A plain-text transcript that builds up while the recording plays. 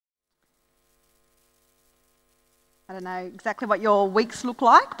I don't know exactly what your weeks look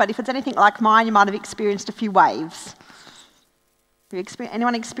like, but if it's anything like mine, you might have experienced a few waves.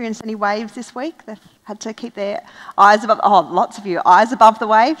 Anyone experienced any waves this week? They've had to keep their eyes above, lots of you, eyes above the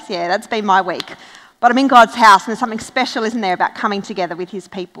waves? Yeah, that's been my week. But I'm in God's house, and there's something special, isn't there, about coming together with his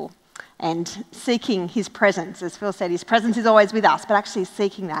people and seeking his presence. As Phil said, his presence is always with us, but actually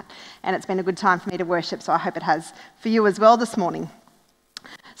seeking that. And it's been a good time for me to worship, so I hope it has for you as well this morning.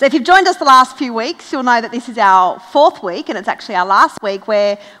 So if you've joined us the last few weeks, you'll know that this is our fourth week, and it's actually our last week,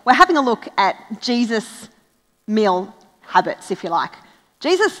 where we're having a look at Jesus' meal habits, if you like.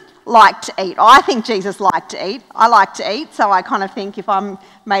 Jesus liked to eat. I think Jesus liked to eat. I like to eat, so I kind of think if I'm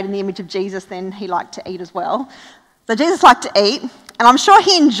made in the image of Jesus, then he liked to eat as well. So Jesus liked to eat, and I'm sure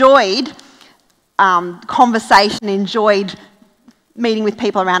he enjoyed conversation, enjoyed meeting with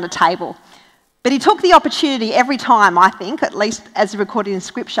people around a table. But he took the opportunity every time, I think, at least as recorded in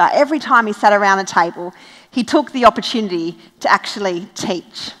Scripture, every time he sat around a table, he took the opportunity to actually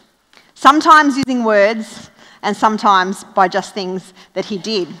teach. Sometimes using words, and sometimes by just things that he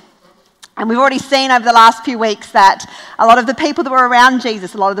did. And we've already seen over the last few weeks that a lot of the people that were around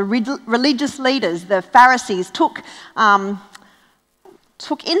Jesus, a lot of the religious leaders, the Pharisees, took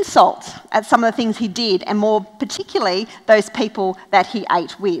insult at some of the things he did, and more particularly those people that he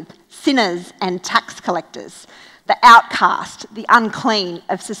ate with, sinners and tax collectors, the outcast, the unclean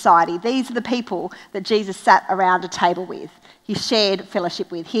of society. These are the people that Jesus sat around a table with. He shared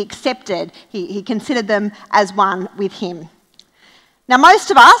fellowship with. He accepted, he considered them as one with him. Now,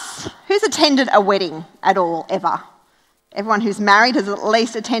 most of us, who's attended a wedding at all, ever? Everyone who's married has at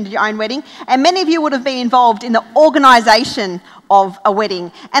least attended your own wedding, and many of you would have been involved in the organisation of a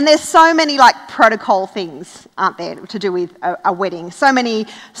wedding. And there's so many protocol things, aren't there, to do with a wedding. So many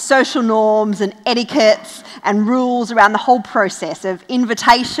social norms and etiquettes and rules around the whole process of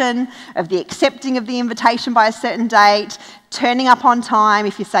invitation, of the accepting of the invitation by a certain date, turning up on time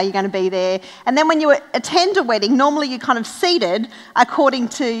if you say you're going to be there. And then when you attend a wedding, normally you're kind of seated according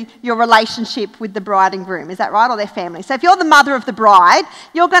to your relationship with the bride and groom. Is that right? Or their family. So if you're the mother of the bride,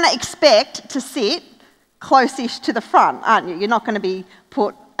 you're going to expect to sit close-ish to the front, aren't you? You're not going to be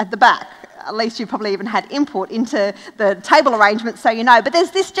put at the back. At least you probably even had input into the table arrangements, so you know. But there's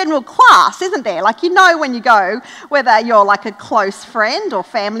this general class, isn't there? You know when you go, whether you're a close friend or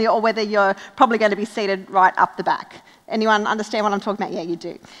family, or whether you're probably going to be seated right up the back. Anyone understand what I'm talking about? Yeah, you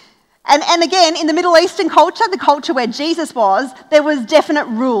do. And again, in the Middle Eastern culture, the culture where Jesus was, there was definite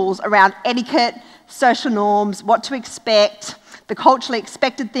rules around etiquette, social norms, what to expect. The culturally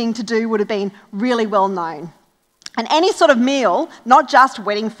expected thing to do would have been really well known. And any sort of meal, not just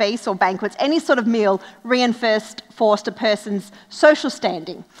wedding feasts or banquets, any sort of meal reinforced a person's social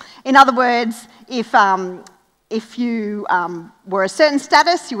standing. In other words, if you were a certain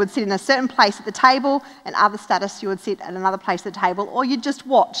status, you would sit in a certain place at the table, and other status, you would sit at another place at the table, or you'd just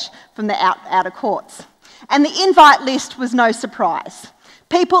watch from the outer courts. And the invite list was no surprise.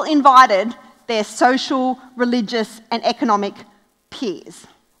 People invited their social, religious, and economic peers,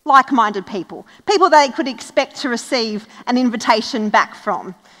 like-minded people they could expect to receive an invitation back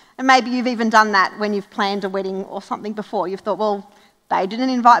from. And maybe you've even done that when you've planned a wedding or something before. You've thought, well, they didn't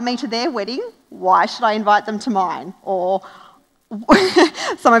invite me to their wedding, why should I invite them to mine? Or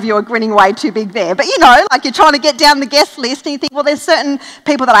some of you are grinning way too big there, but you're trying to get down the guest list and you think, well, there's certain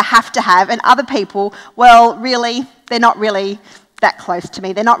people that I have to have, and other people, well, really, they're not really that close to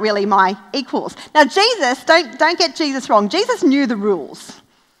me. They're not really my equals. Now, Jesus, don't get Jesus wrong. Jesus knew the rules.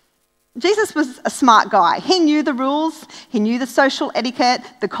 Jesus was a smart guy. He knew the rules. He knew the social etiquette,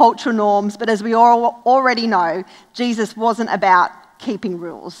 the cultural norms. But as we all already know, Jesus wasn't about keeping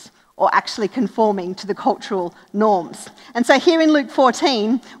rules or actually conforming to the cultural norms. And so here in Luke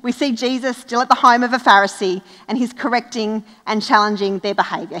 14, we see Jesus still at the home of a Pharisee, and he's correcting and challenging their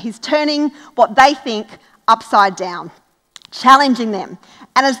behaviour. He's turning what they think upside down, challenging them.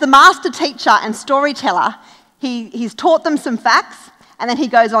 And as the master teacher and storyteller, he's taught them some facts, and then he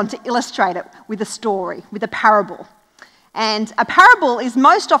goes on to illustrate it with a story, with a parable. And a parable is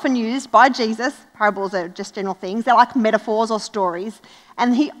most often used by Jesus. Parables are just general things. They're like metaphors or stories.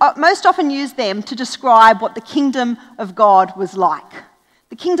 And he most often used them to describe what the kingdom of God was like.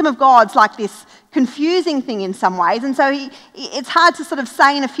 The kingdom of God's like this confusing thing in some ways, and so it's hard to sort of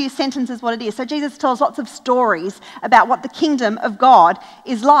say in a few sentences what it is. So Jesus tells lots of stories about what the kingdom of God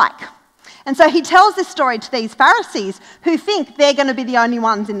is like. And so he tells this story to these Pharisees who think they're going to be the only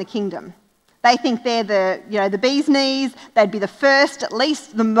ones in the kingdom. They think they're the bee's knees, they'd be the first, at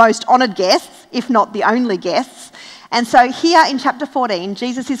least the most honoured guests, if not the only guests. And so here in chapter 14,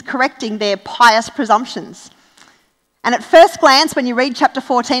 Jesus is correcting their pious presumptions. And at first glance, when you read chapter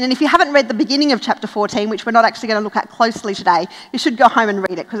 14, and if you haven't read the beginning of chapter 14, which we're not actually going to look at closely today, you should go home and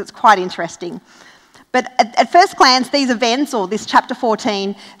read it because it's quite interesting. But at first glance, these events, or this chapter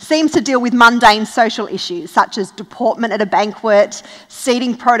 14, seems to deal with mundane social issues such as deportment at a banquet,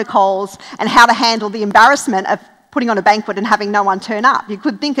 seating protocols, and how to handle the embarrassment of putting on a banquet and having no one turn up. You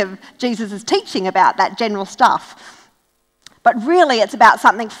could think of Jesus' teaching about that general stuff. But really, it's about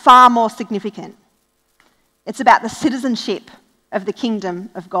something far more significant. It's about the citizenship of the kingdom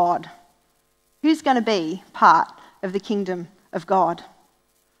of God. Who's going to be part of the kingdom of God?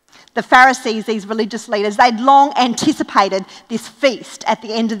 The Pharisees, these religious leaders, they'd long anticipated this feast at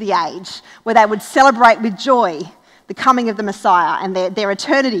the end of the age where they would celebrate with joy the coming of the Messiah and their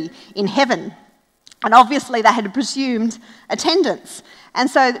eternity in heaven. And obviously they had presumed attendance. And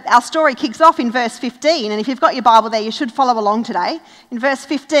so our story kicks off in verse 15, and if you've got your Bible there, you should follow along today. In verse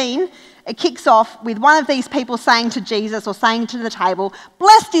 15, it kicks off with one of these people saying to Jesus, or saying to the table,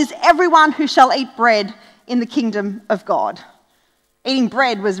 "Blessed is everyone who shall eat bread in the kingdom of God." Eating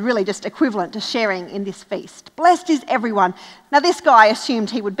bread was really just equivalent to sharing in this feast. Blessed is everyone. Now this guy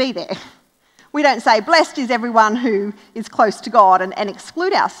assumed he would be there. We don't say, blessed is everyone who is close to God and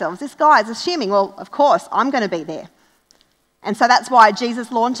exclude ourselves. This guy is assuming, well, of course, I'm going to be there. And so that's why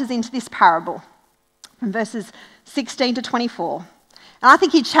Jesus launches into this parable from verses 16 to 24. And I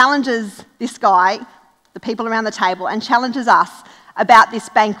think he challenges this guy, the people around the table, and challenges us about this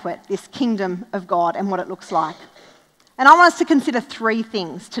banquet, this kingdom of God, and what it looks like. And I want us to consider three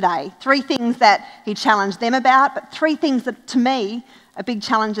things today. Three things that he challenged them about, but three things that, to me, are big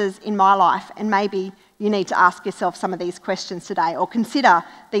challenges in my life. And maybe you need to ask yourself some of these questions today, or consider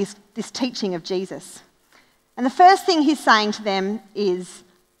this teaching of Jesus. And the first thing he's saying to them is,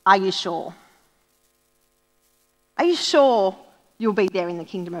 are you sure? Are you sure you'll be there in the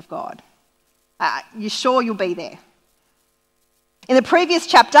kingdom of God? Are you sure you'll be there? In the previous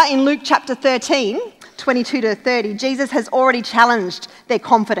chapter, in Luke chapter 13, 22 to 30, Jesus has already challenged their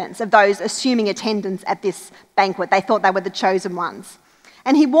confidence of those assuming attendance at this banquet. They thought they were the chosen ones.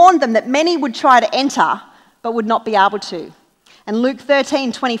 And he warned them that many would try to enter but would not be able to. And Luke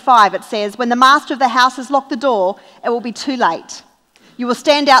 13:25, it says, "When the master of the house has locked the door, it will be too late. You will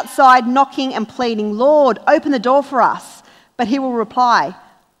stand outside knocking and pleading, 'Lord, open the door for us.' But he will reply,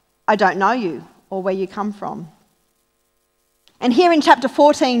 'I don't know you or where you come from.'" And here in chapter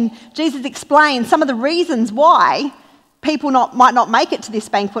 14, Jesus explains some of the reasons why people might not make it to this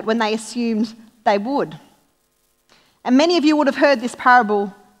banquet when they assumed they would. And many of you would have heard this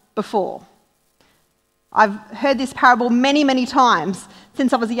parable before. I've heard this parable many, many times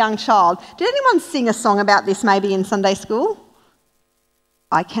since I was a young child. Did anyone sing a song about this maybe in Sunday school?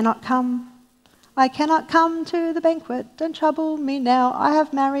 I cannot come to the banquet, don't trouble me now. I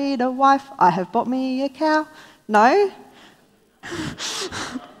have married a wife, I have bought me a cow. No?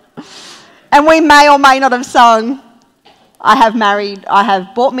 And we may or may not have sung, I have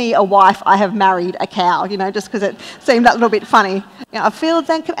bought me a wife, I have married a cow, just because it seemed that little bit funny.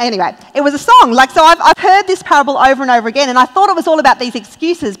 Anyway, it was a song. So I've heard this parable over and over again, and I thought it was all about these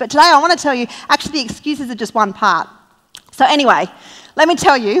excuses, but today I want to tell you, actually the excuses are just one part. So anyway, let me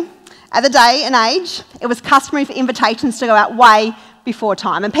tell you, at the day and age, it was customary for invitations to go out way before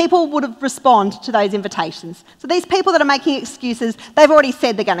time, and people would have responded to those invitations. So these people that are making excuses, they've already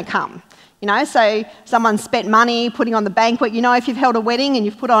said they're going to come. So someone spent money putting on the banquet. If you've held a wedding and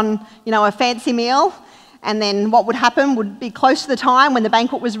you've put on, a fancy meal, and then what would happen would be close to the time when the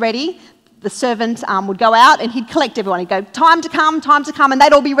banquet was ready, the servant would go out and he'd collect everyone. He'd go, time to come, and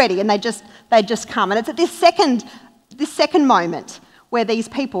they'd all be ready, and they'd just come. And it's at this second moment where these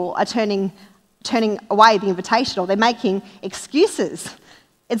people are turning away the invitation, or they're making excuses.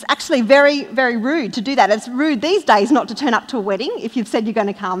 It's actually very, very rude to do that. It's rude these days not to turn up to a wedding if you've said you're going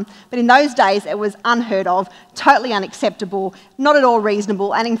to come, but in those days it was unheard of, totally unacceptable, not at all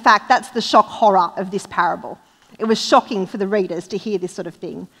reasonable, and in fact that's the shock horror of this parable. It was shocking for the readers to hear this sort of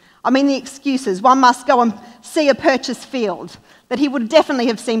thing. The excuses. One must go and see a purchased field that he would definitely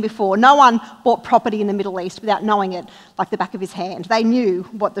have seen before. No one bought property in the Middle East without knowing it like the back of his hand. They knew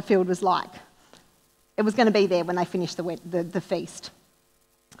what the field was like. It was going to be there when they finished the feast.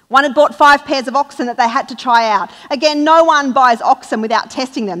 One had bought 5 pairs of oxen that they had to try out. Again, no one buys oxen without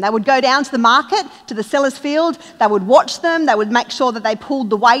testing them. They would go down to the market, to the seller's field, they would watch them, they would make sure that they pulled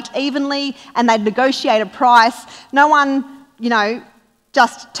the weight evenly, and they'd negotiate a price. No one,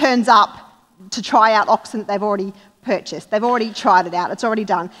 just turns up to try out oxen that they've already purchased. They've already tried it out, it's already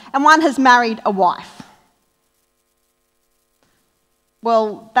done. And one has married a wife.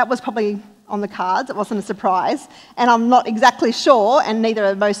 Well, that was probably on the cards. It wasn't a surprise. And I'm not exactly sure, and neither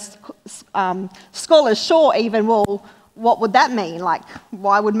are most scholars sure even, well, what would that mean? Like,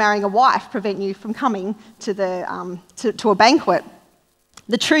 why would marrying a wife prevent you from coming to a banquet?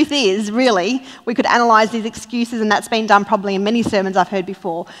 The truth is, really, we could analyse these excuses, and that's been done probably in many sermons I've heard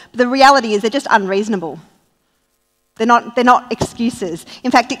before, but the reality is they're just unreasonable. They're not excuses.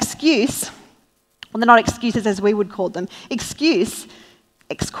 In fact, they're not excuses as we would call them. Excuse,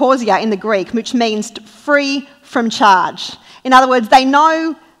 exousia in the Greek, which means free from charge. In other words, they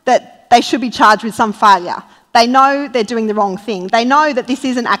know that they should be charged with some failure. They know they're doing the wrong thing. They know that this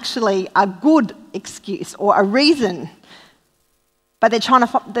isn't actually a good excuse or a reason. But they're trying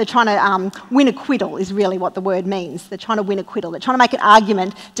to win acquittal is really what the word means. They're trying to win acquittal. They're trying to make an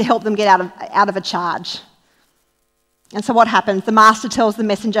argument to help them get out of a charge. And so what happens? The master tells the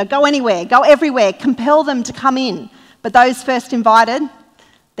messenger, go anywhere, go everywhere, compel them to come in. But those first invited,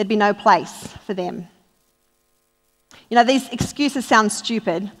 there'd be no place for them. You know, these excuses sound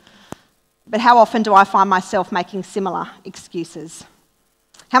stupid, but how often do I find myself making similar excuses?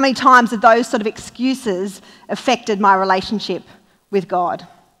 How many times have those sort of excuses affected my relationship with God,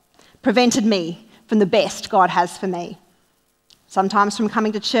 prevented me from the best God has for me? Sometimes from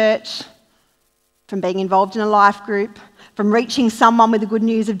coming to church, from being involved in a life group, from reaching someone with the good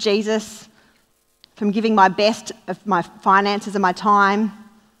news of Jesus, from giving my best of my finances and my time.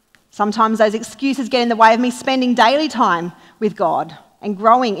 Sometimes those excuses get in the way of me spending daily time with God and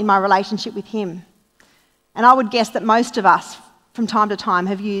growing in my relationship with Him. And I would guess that most of us, from time to time,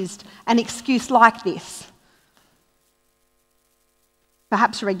 have used an excuse like this,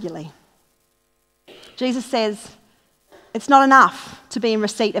 perhaps regularly. Jesus says, it's not enough to be in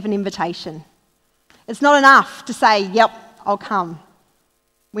receipt of an invitation. It's not enough to say, yep, I'll come.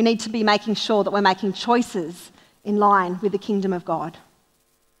 We need to be making sure that we're making choices in line with the kingdom of God.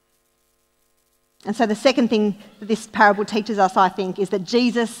 And so the second thing that this parable teaches us, I think, is that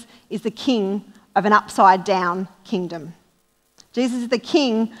Jesus is the king of an upside-down kingdom. Jesus is the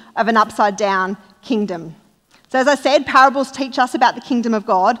king of an upside-down kingdom. So as I said, parables teach us about the kingdom of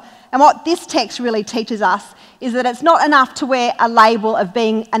God. And what this text really teaches us is that it's not enough to wear a label of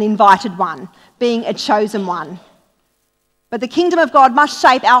being an invited one, being a chosen one. But the kingdom of God must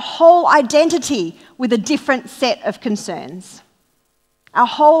shape our whole identity with a different set of concerns. Our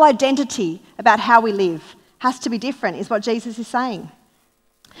whole identity about how we live has to be different, is what Jesus is saying.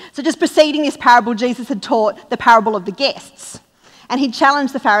 So just preceding this parable, Jesus had taught the parable of the guests, and he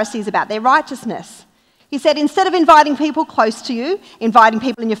challenged the Pharisees about their righteousness. He said, instead of inviting people close to you, inviting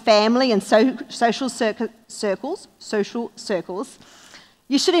people in your family and social circles,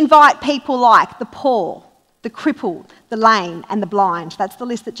 you should invite people like the poor, the crippled, the lame, and the blind. That's the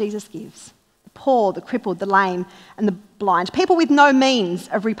list that Jesus gives. The poor, the crippled, the lame, and the blind. People with no means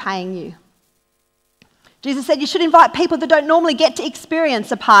of repaying you. Jesus said you should invite people that don't normally get to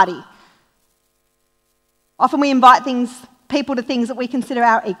experience a party. Often we invite people to things that we consider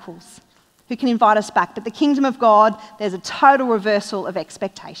our equals, who can invite us back. But the kingdom of God, there's a total reversal of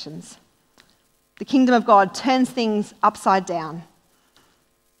expectations. The kingdom of God turns things upside down.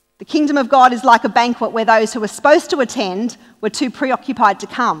 The kingdom of God is like a banquet where those who were supposed to attend were too preoccupied to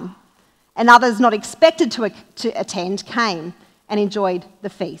come, and others not expected to attend came and enjoyed the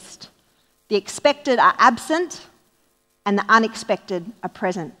feast. The expected are absent, and the unexpected are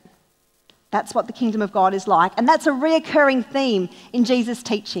present. That's what the kingdom of God is like, and that's a reoccurring theme in Jesus'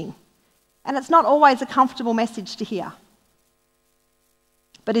 teaching. And it's not always a comfortable message to hear.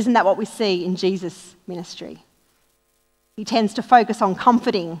 But isn't that what we see in Jesus' ministry? He tends to focus on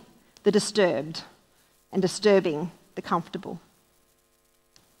comforting the disturbed and disturbing the comfortable.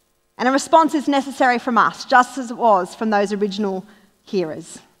 And a response is necessary from us, just as it was from those original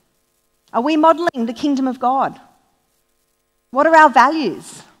hearers. Are we modelling the kingdom of God? What are our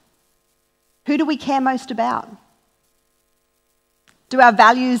values? Who do we care most about? Do our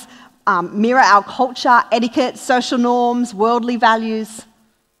values mirror our culture, etiquette, social norms, worldly values?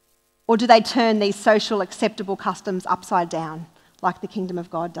 Or do they turn these social acceptable customs upside down, like the kingdom of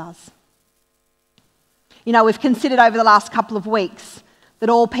God does? You know, we've considered over the last couple of weeks that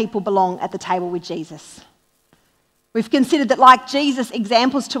all people belong at the table with Jesus. We've considered that, like Jesus'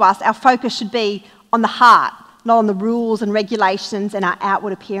 examples to us, our focus should be on the heart, not on the rules and regulations and our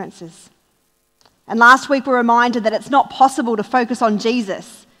outward appearances. And last week we were reminded that it's not possible to focus on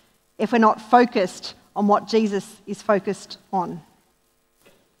Jesus if we're not focused on what Jesus is focused on.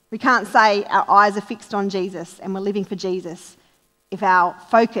 We can't say our eyes are fixed on Jesus and we're living for Jesus if our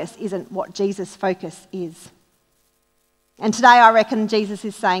focus isn't what Jesus' focus is. And today I reckon Jesus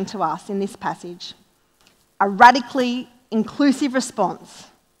is saying to us in this passage, a radically inclusive response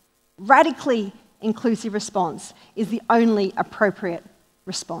radically inclusive response is the only appropriate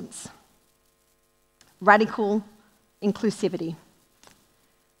response. Radical inclusivity.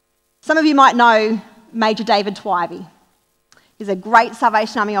 Some of you might know Major David Twivy. He's a great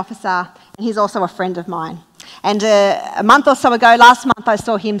Salvation Army officer, and he's also a friend of mine. And a month or so ago, last month, I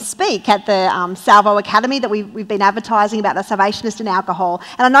saw him speak at the Salvo Academy that we've been advertising about the Salvationist and alcohol.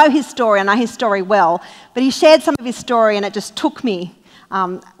 And I know his story well, but he shared some of his story, and it just took me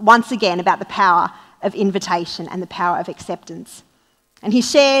once again about the power of invitation and the power of acceptance. And he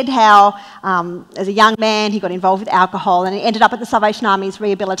shared how, as a young man, he got involved with alcohol, and he ended up at the Salvation Army's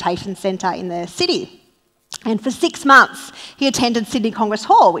rehabilitation centre in the city. And for 6 months, he attended Sydney Congress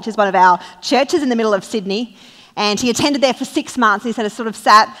Hall, which is one of our churches in the middle of Sydney. And he attended there for 6 months. He sort of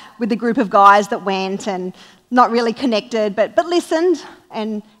sat with the group of guys that went and not really connected, but listened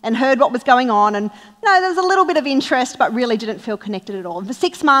and heard what was going on. And there was a little bit of interest, but really didn't feel connected at all. And for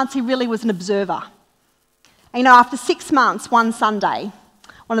 6 months, he really was an observer. And after 6 months, one Sunday,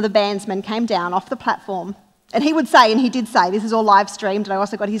 one of the bandsmen came down off the platform, and he would say, and he did say, this is all live streamed, and I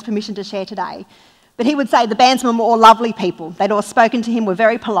also got his permission to share today, but he would say the bandsmen were all lovely people. They'd all spoken to him, were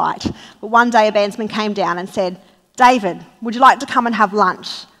very polite. But one day a bandsman came down and said, "David, would you like to come and have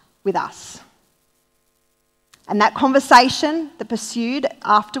lunch with us?" And that conversation that pursued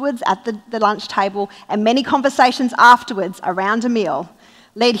afterwards at the lunch table, and many conversations afterwards around a meal,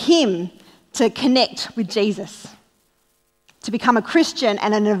 led him to connect with Jesus, to become a Christian,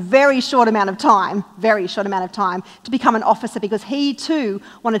 and in a very short amount of time, to become an officer, because he too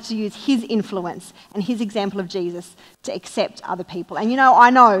wanted to use his influence and his example of Jesus to accept other people. And I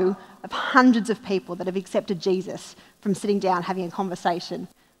know of hundreds of people that have accepted Jesus from sitting down having a conversation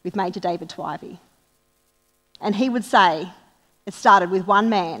with Major David Twivy. And he would say, it started with one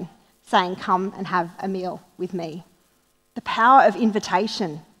man saying, "Come and have a meal with me." The power of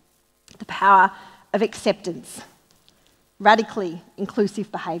invitation, the power of acceptance. Radically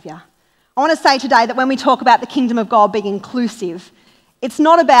inclusive behaviour. I want to say today that when we talk about the kingdom of God being inclusive, it's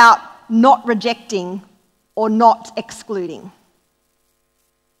not about not rejecting or not excluding.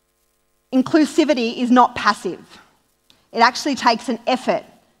 Inclusivity is not passive. It actually takes an effort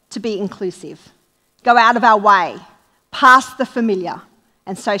to be inclusive. Go out of our way, past the familiar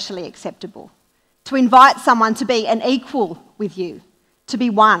and socially acceptable, to invite someone to be an equal with you, to be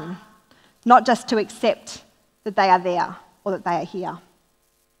one, not just to accept that they are there or that they are here.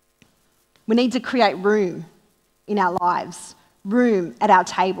 We need to create room in our lives, room at our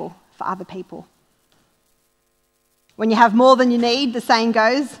table for other people. When you have more than you need, the saying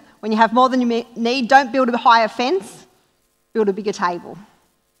goes, when you have more than you need, don't build a higher fence, build a bigger table.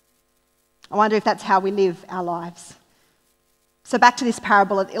 I wonder if that's how we live our lives. So back to this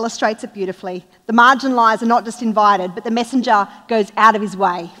parable, it illustrates it beautifully. The marginalised are not just invited, but the messenger goes out of his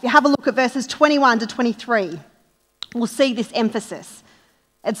way. If you have a look at verses 21 to 23, we'll see this emphasis.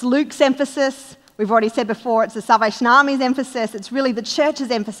 It's Luke's emphasis. We've already said before, it's the Salvation Army's emphasis. It's really the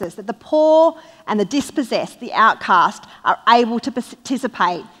church's emphasis that the poor and the dispossessed, the outcast, are able to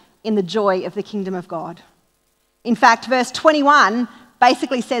participate in the joy of the kingdom of God. In fact, verse 21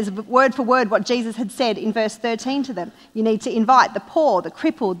 basically says word for word what Jesus had said in verse 13 to them. You need to invite the poor, the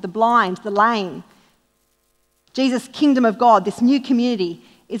crippled, the blind, the lame. Jesus' kingdom of God, this new community,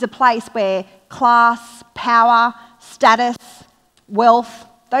 is a place where class, power, status, wealth,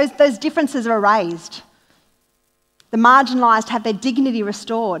 those differences are erased. The marginalised have their dignity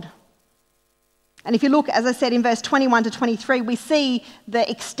restored. And if you look, as I said, in verse 21 to 23, we see the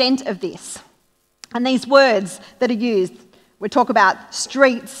extent of this. And these words that are used, we talk about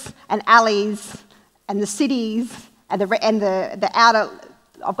streets and alleys and the cities and the outer,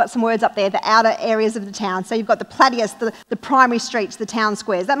 I've got some words up there, the outer areas of the town. So you've got the platius, the primary streets, the town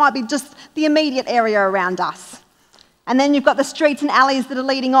squares. That might be just the immediate area around us. And then you've got the streets and alleys that are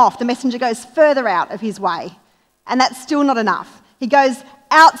leading off. The messenger goes further out of his way. And that's still not enough. He goes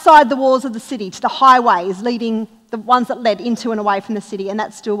outside the walls of the city to the highways, leading the ones that led into and away from the city, and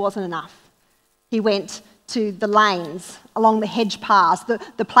that still wasn't enough. He went to the lanes, along the hedge paths,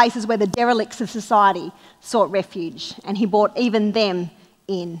 the places where the derelicts of society sought refuge, and he brought even them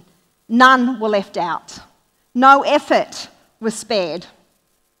in. None were left out. No effort was spared.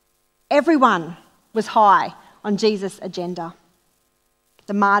 Everyone was high on Jesus' agenda.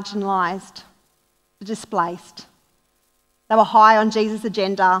 The marginalised, the displaced. They were high on Jesus'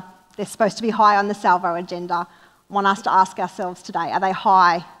 agenda. They're supposed to be high on the Salvo agenda. I want us to ask ourselves today, are they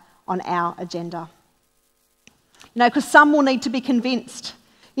high on our agenda? Because some will need to be convinced.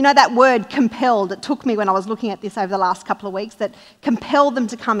 That word compelled, it took me when I was looking at this over the last couple of weeks, that compelled them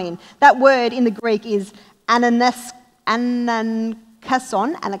to come in. That word in the Greek is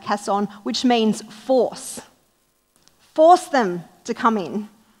kasson and a kasson, which means force. Force them to come in.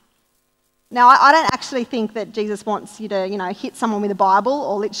 Now, I don't actually think that Jesus wants you to, hit someone with a Bible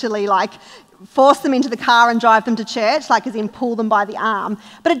or literally force them into the car and drive them to church, as in pull them by the arm.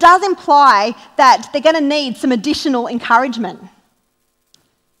 But it does imply that they're going to need some additional encouragement.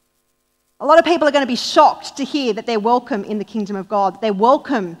 A lot of people are going to be shocked to hear that they're welcome in the kingdom of God. They're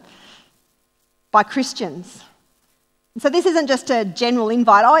welcome by Christians. And so this isn't just a general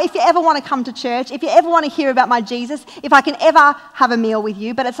invite. Oh, if you ever want to come to church, if you ever want to hear about my Jesus, if I can ever have a meal with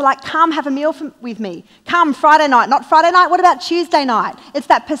you, but it's come have a meal with me. Come Friday night. Not Friday night, what about Tuesday night? It's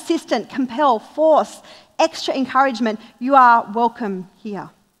that persistent, compel, force, extra encouragement. You are welcome here.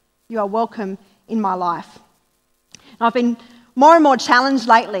 You are welcome in my life. And I've been more and more challenged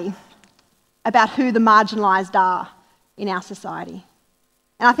lately about who the marginalised are in our society.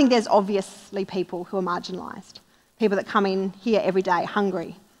 And I think there's obviously people who are marginalised. People that come in here every day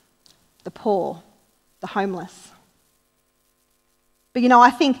hungry, the poor, the homeless. But I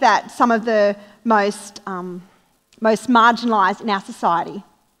think that some of the most marginalised in our society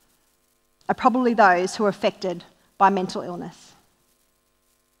are probably those who are affected by mental illness.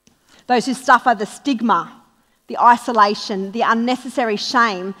 Those who suffer the stigma, the isolation, the unnecessary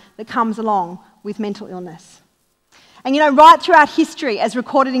shame that comes along with mental illness. And right throughout history, as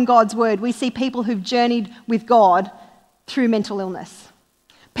recorded in God's word, we see people who've journeyed with God through mental illness.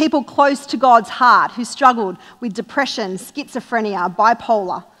 People close to God's heart who struggled with depression, schizophrenia,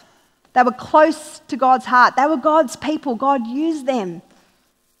 bipolar. They were close to God's heart. They were God's people. God used them.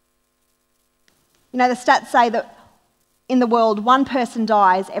 The stats say that in the world, one person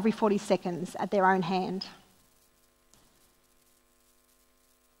dies every 40 seconds at their own hand.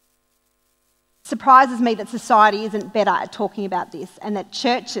 Surprises me that society isn't better at talking about this and that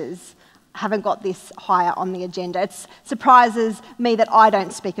churches haven't got this higher on the agenda. It surprises me that I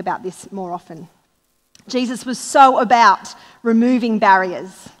don't speak about this more often. Jesus was so about removing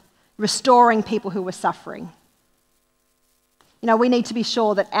barriers, restoring people who were suffering. We need to be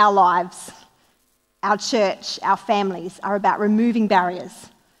sure that our lives, our church, our families are about removing barriers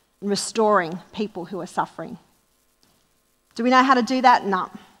and restoring people who are suffering. Do we know how to do that? No,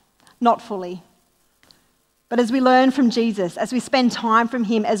 not fully. But as we learn from Jesus, as we spend time from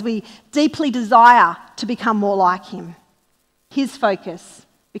him, as we deeply desire to become more like him, his focus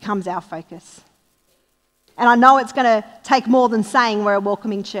becomes our focus. And I know it's going to take more than saying we're a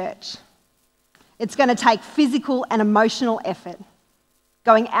welcoming church. It's going to take physical and emotional effort,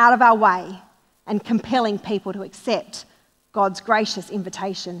 going out of our way and compelling people to accept God's gracious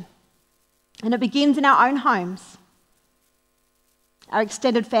invitation. And it begins in our own homes, our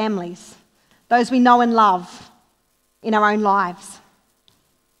extended families, those we know and love in our own lives.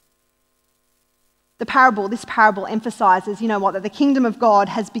 This parable emphasises, that the kingdom of God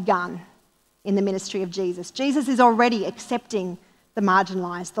has begun in the ministry of Jesus. Jesus is already accepting the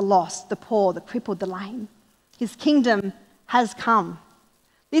marginalised, the lost, the poor, the crippled, the lame. His kingdom has come.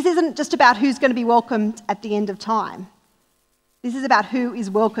 This isn't just about who's going to be welcomed at the end of time. This is about who is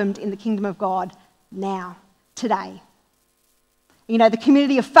welcomed in the kingdom of God now, today. The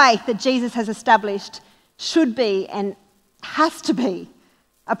community of faith that Jesus has established should be and has to be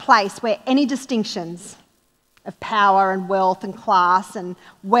a place where any distinctions of power and wealth and class and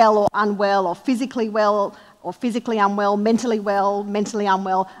well or unwell or physically unwell, mentally well, mentally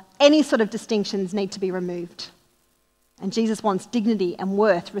unwell, any sort of distinctions need to be removed. And Jesus wants dignity and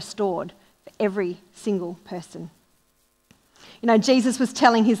worth restored for every single person. Jesus was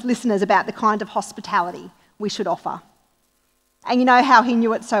telling his listeners about the kind of hospitality we should offer. And how he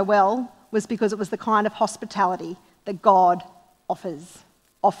knew it so well was because it was the kind of hospitality that God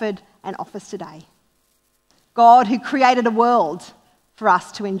offered and offers today. God who created a world for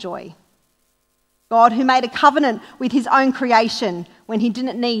us to enjoy. God who made a covenant with his own creation when he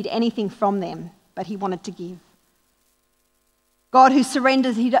didn't need anything from them, but he wanted to give. God who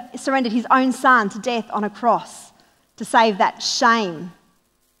surrendered his own son to death on a cross to save that shame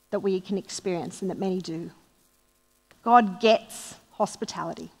that we can experience and that many do. God gets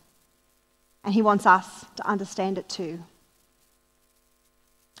hospitality, and he wants us to understand it too.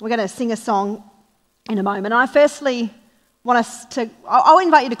 We're going to sing a song in a moment. And I firstly I'll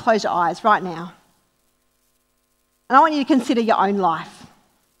invite you to close your eyes right now. And I want you to consider your own life.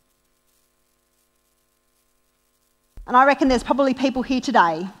 And I reckon there's probably people here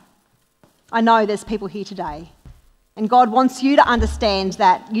today. I know there's people here today. And God wants you to understand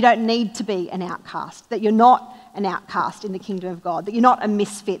that you don't need to be an outcast, that you're not an outcast in the kingdom of God, that you're not a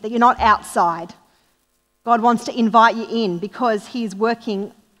misfit, that you're not outside. God wants to invite you in because he's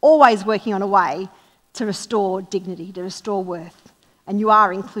always working on a way to restore dignity, to restore worth, and you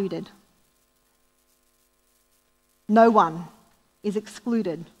are included. No one is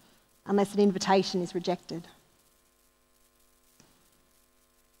excluded unless an invitation is rejected.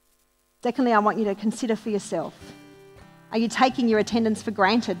 Secondly, I want you to consider for yourself, are you taking your attendance for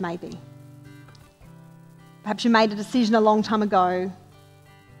granted maybe? Perhaps you made a decision a long time ago.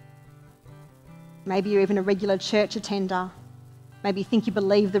 Maybe you're even a regular church attender. Maybe you think you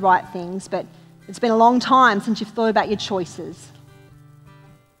believe the right things, but it's been a long time since you've thought about your choices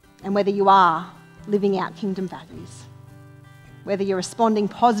and whether you are living out kingdom values, whether you're responding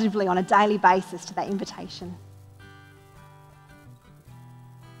positively on a daily basis to that invitation.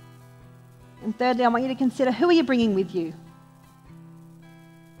 And thirdly, I want you to consider, who are you bringing with you?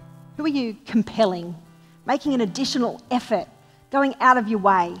 Who are you compelling, making an additional effort, going out of your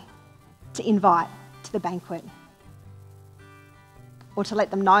way to invite to the banquet, or to let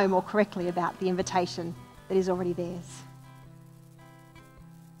them know more correctly about the invitation that is already theirs?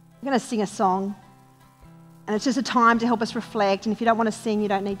 I'm going to sing a song, and it's just a time to help us reflect, and if you don't want to sing, you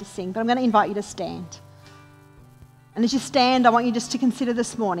don't need to sing, but I'm going to invite you to stand. And as you stand, I want you just to consider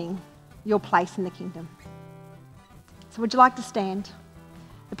this morning your place in the kingdom. So would you like to stand?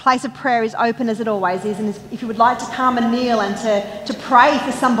 The place of prayer is open as it always is, and if you would like to come and kneel and to pray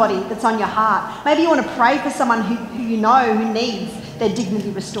for somebody that's on your heart, maybe you want to pray for someone who you know who needs their dignity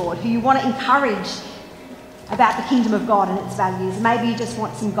restored, who you want to encourage about the kingdom of God and its values. Maybe you just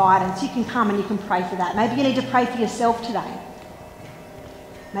want some guidance. You can come and you can pray for that. Maybe you need to pray for yourself today.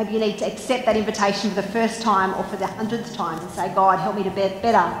 Maybe you need to accept that invitation for the first time or for the 100th time and say, God, help me to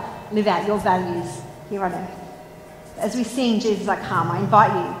better live out your values here on earth. As we sing Jesus I Come, I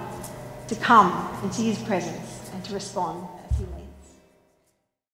invite you to come into his presence and to respond